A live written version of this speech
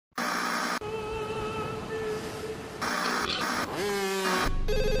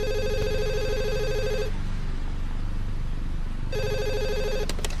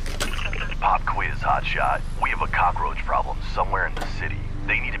shot. We have a cockroach problem somewhere in the city.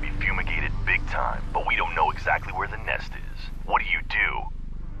 They need to be fumigated big time, but we don't know exactly where the nest is. What do you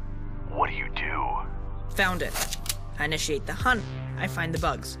do? What do you do? Found it. I initiate the hunt, I find the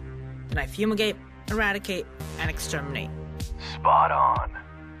bugs. Then I fumigate, eradicate, and exterminate. Spot on.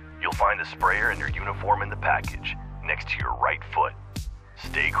 You'll find the sprayer and your uniform in the package, next to your right foot.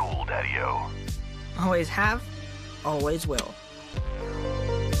 Stay cool, Daddy-O. Always have, always will.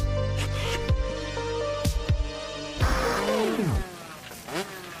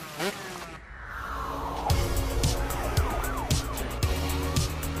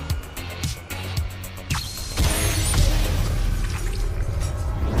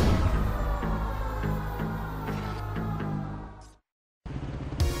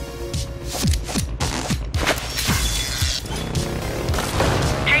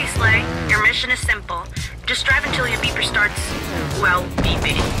 Is simple. Just drive until your beeper starts, well,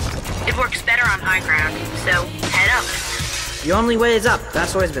 beeping. It works better on high ground, so head up. The only way is up.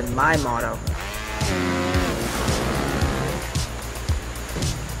 That's always been my motto.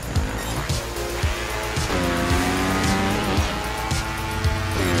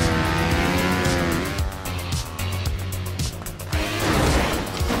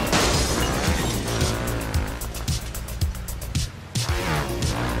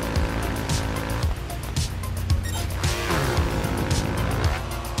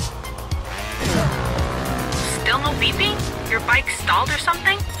 Beeping? Your bike stalled or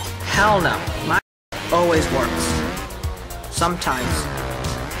something? Hell no. Mine always works. Sometimes.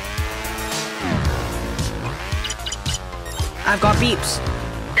 I've got beeps.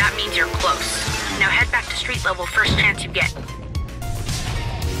 That means you're close. Now head back to street level first chance you get.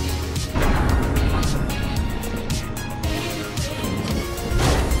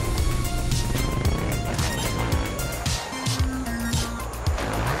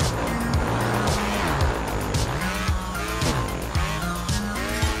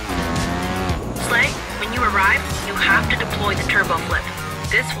 When you arrive, you have to deploy the turbo flip.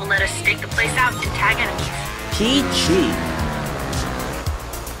 This will let us stake the place out and tag enemies. Peachy.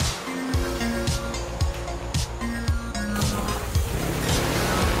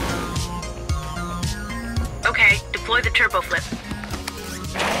 Okay, deploy the turbo flip.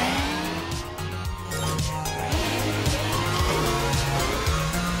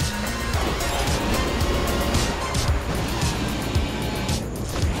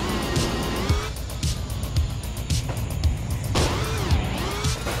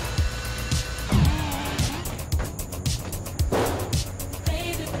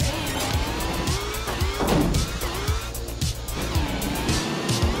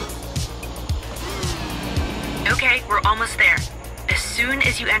 Okay, we're almost there. As soon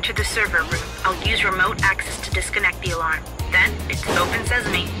as you enter the server room, I'll use remote access to disconnect the alarm. Then, it's open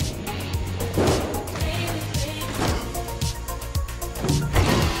sesame.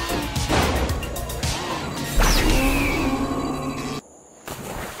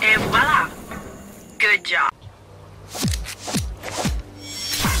 Et voila! Good job.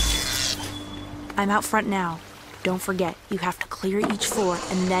 I'm out front now. Don't forget, you have to clear each floor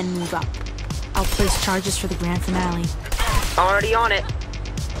and then move up. I'll place charges for the grand finale. Already on it.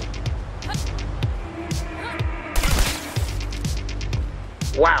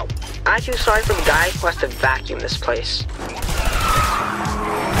 Wow. I feel sorry for the guy who has to vacuum this place.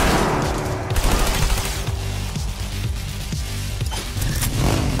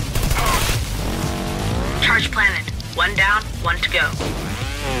 Charge planted. One down, one to go.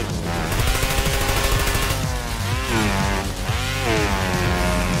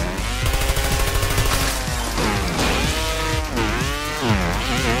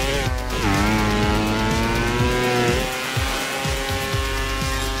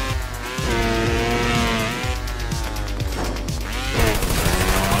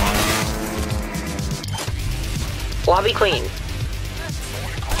 Lobby clean.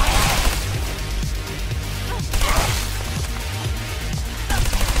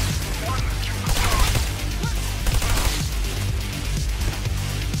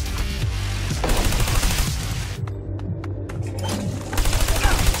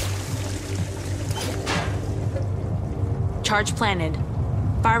 Charge planted.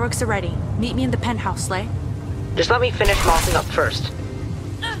 Fireworks are ready. Meet me in the penthouse, Slay. Just let me finish mopping up first.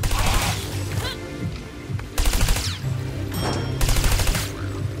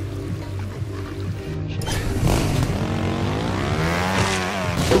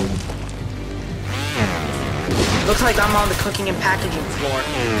 Looks like I'm on the cooking and packaging floor.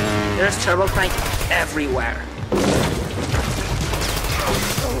 There's turbo crank everywhere.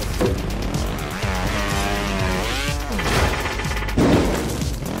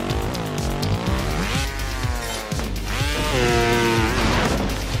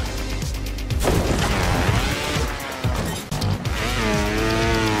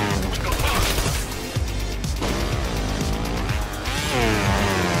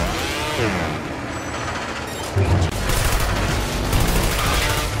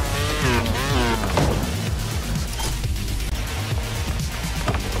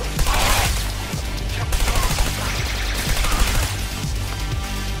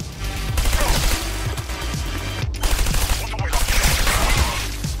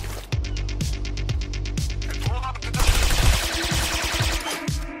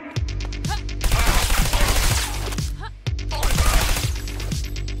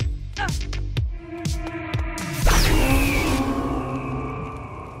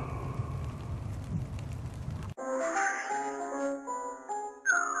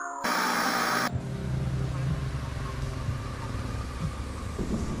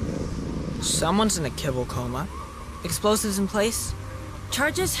 Someone's in a kibble coma. Explosives in place?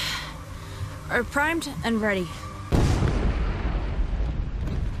 Charges are primed and ready.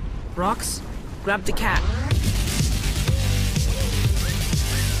 Rocks, grab the cat.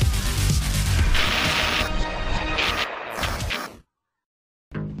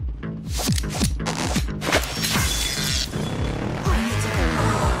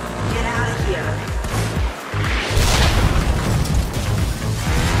 Get out of here.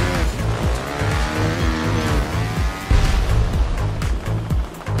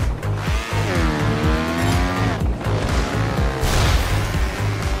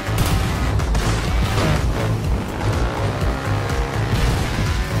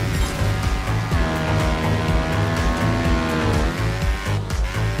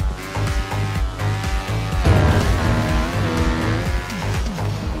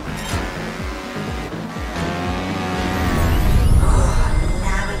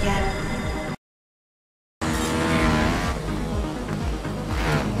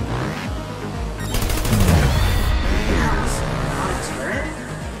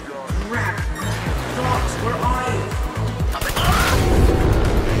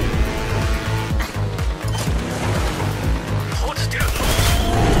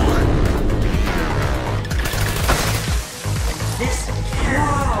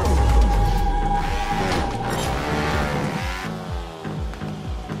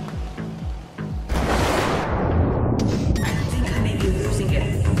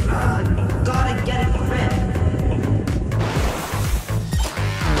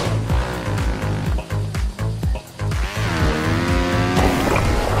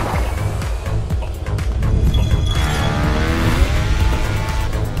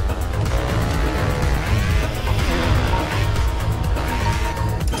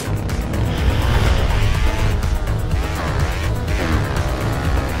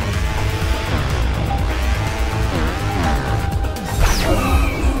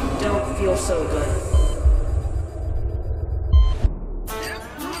 So good.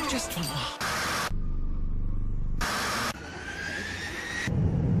 Just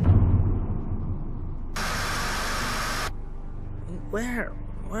Where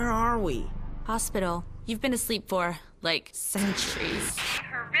are we? Hospital. You've been asleep for, like, centuries.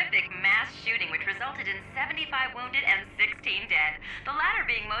 Horrific mass shooting which resulted in 75 wounded and 16 dead. The latter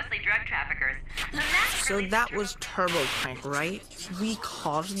being mostly drug traffickers. The mass So released that was Turbo Crank, right? We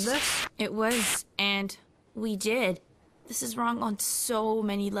caused this? It was, and we did. This is wrong on so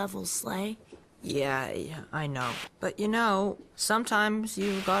many levels, Slay. Yeah, I know. But you know, sometimes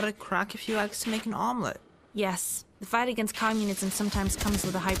you gotta crack a few eggs to make an omelet. Yes, the fight against communism sometimes comes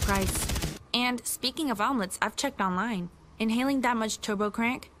with a high price. And speaking of omelets, I've checked online. Inhaling that much turbo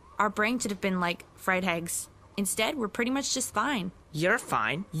crank, our brain should have been like fried eggs. Instead, we're pretty much just fine. You're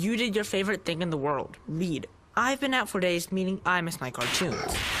fine. You did your favorite thing in the world, read. I've been out for days, meaning I miss my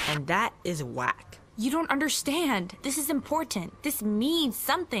cartoons. And that is whack. You don't understand. This is important. This means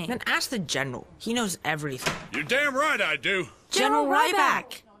something. Then ask the General. He knows everything. You're damn right I do. General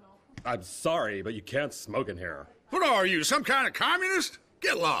Ryback! I'm sorry, but you can't smoke in here. What are you, some kind of communist?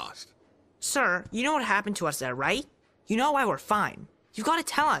 Get lost. Sir, you know what happened to us there, right? You know why we're fine. You gotta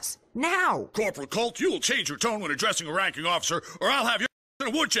tell us. Now! Corporal Colt, you will change your tone when addressing a ranking officer, or I'll have you in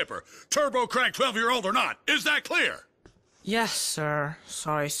a wood chipper. Turbo crank 12-year-old or not. Is that clear? Yes, sir.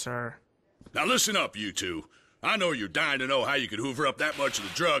 Sorry, sir. Now listen up, you two. I know you're dying to know how you could hoover up that much of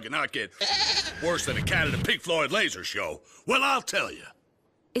the drug and not get worse than a cat at a Pink Floyd laser show. Well, I'll tell you.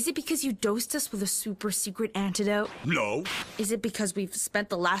 Is it because you dosed us with a super secret antidote? No. Is it because we've spent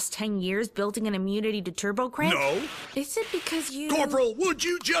the last 10 years building an immunity to turbo crank? No. Is it because you... Corporal, would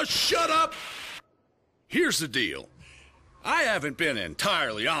you just shut up? Here's the deal. I haven't been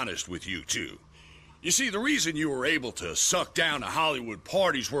entirely honest with you two. You see, the reason you were able to suck down a Hollywood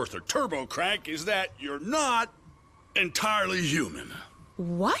party's worth of turbo crank is that you're not entirely human.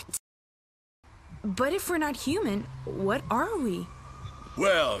 What? But if we're not human, what are we?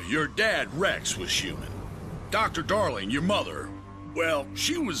 Well, your dad, Rex, was human. Dr. Darling, your mother, well,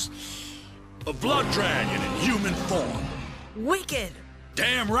 she was a blood dragon in human form. Wicked!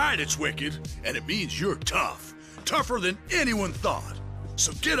 Damn right it's wicked, and it means you're tough. Tougher than anyone thought.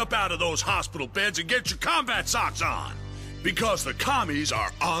 So get up out of those hospital beds and get your combat socks on. Because the commies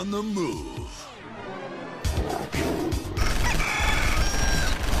are on the move.